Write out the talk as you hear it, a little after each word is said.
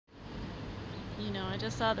I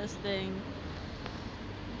just saw this thing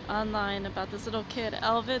online about this little kid,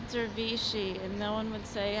 Elvin, and no one would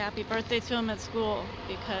say happy birthday to him at school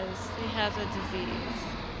because he has a disease.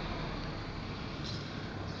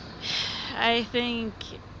 I think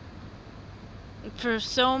for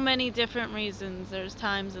so many different reasons, there's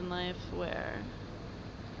times in life where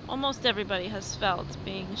almost everybody has felt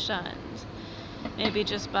being shunned. Maybe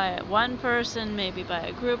just by one person, maybe by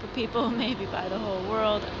a group of people, maybe by the whole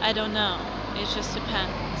world. I don't know. It just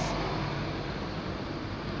depends.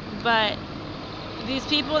 But these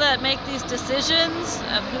people that make these decisions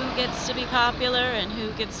of who gets to be popular and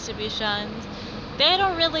who gets to be shunned, they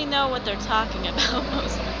don't really know what they're talking about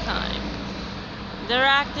most of the time. They're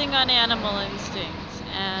acting on animal instincts,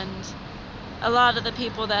 and a lot of the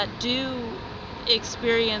people that do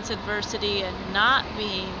experience adversity and not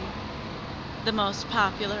being the most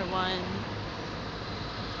popular one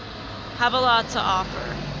have a lot to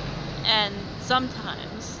offer, and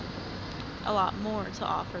sometimes a lot more to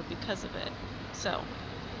offer because of it. So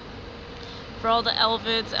for all the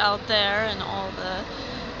Elvids out there and all the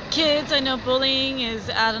kids, I know bullying is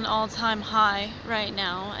at an all-time high right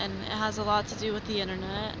now, and it has a lot to do with the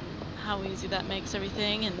internet and how easy that makes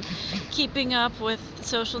everything, and keeping up with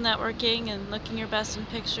social networking and looking your best in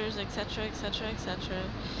pictures, etc., etc., etc.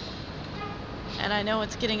 And I know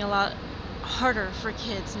it's getting a lot harder for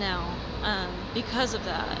kids now because of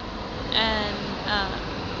that. And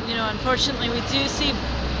unfortunately, we do see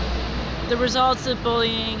the results of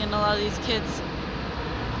bullying and a lot of these kids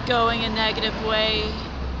going a negative way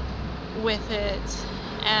with it.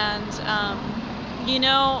 And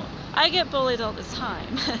I get bullied all the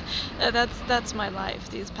time. That's my life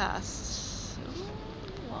these past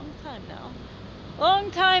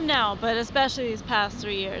long time now, but especially these past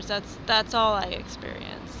 3 years. That's all I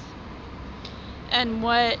experience. And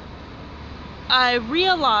what I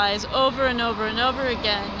realize over and over and over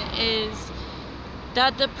again is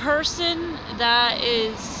that the person that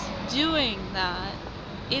is doing that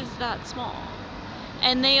is that small,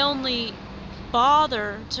 and they only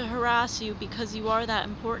bother to harass you because you are that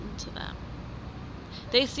important to them.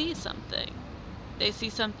 They see something. They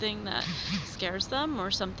see something that scares them,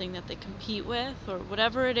 or something that they compete with, or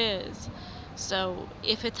whatever it is. So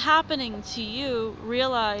if it's happening to you,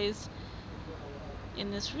 realize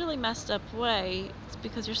in this really messed up way, it's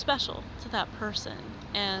because you're special to that person.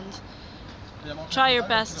 And try your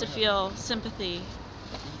best to feel sympathy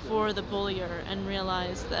for the bullier and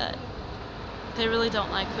realize that they really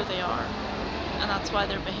don't like who they are, and that's why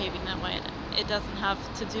they're behaving that way. And it doesn't have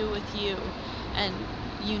to do with you and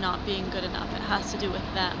you not being good enough. It has to do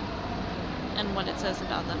with them and what it says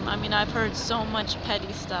about them. I mean, I've heard so much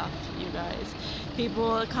petty stuff, you guys.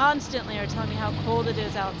 People constantly are telling me how cold it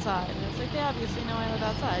is outside, and it's like, they obviously know I live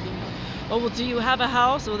outside. Oh, well, do you have a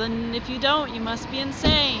house? Well, then if you don't, you must be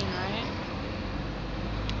insane, right?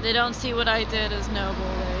 They don't see what I did as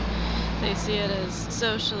noble. They see it as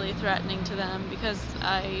socially threatening to them because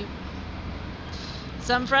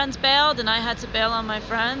some friends bailed and I had to bail on my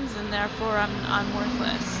friends, and therefore I'm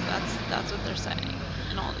worthless. That's what they're saying.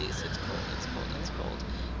 And all these, it's cold.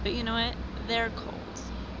 But you know what? They're cold.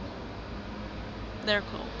 They're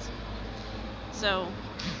cold. So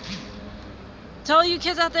to all you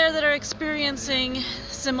kids out there that are experiencing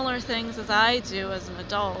similar things as I do as an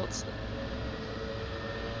adult,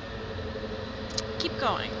 keep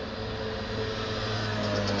going.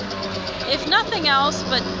 If nothing else,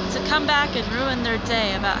 but to come back and ruin their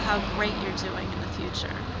day about how great you're doing in the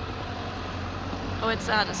future. Oh, it's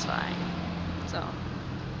satisfying. So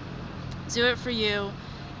do it for you,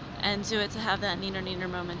 and do it to have that neener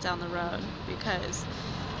moment down the road, because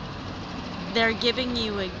they're giving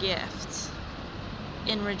you a gift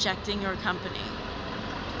in rejecting your company.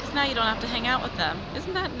 Because now you don't have to hang out with them.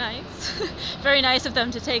 Isn't that nice? Very nice of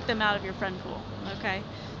them to take them out of your friend pool. Okay?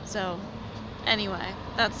 So anyway,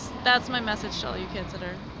 that's my message to all you kids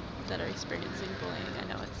that are experiencing bullying.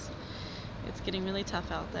 I know it's getting really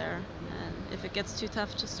tough out there, and if it gets too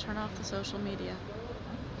tough, just turn off the social media.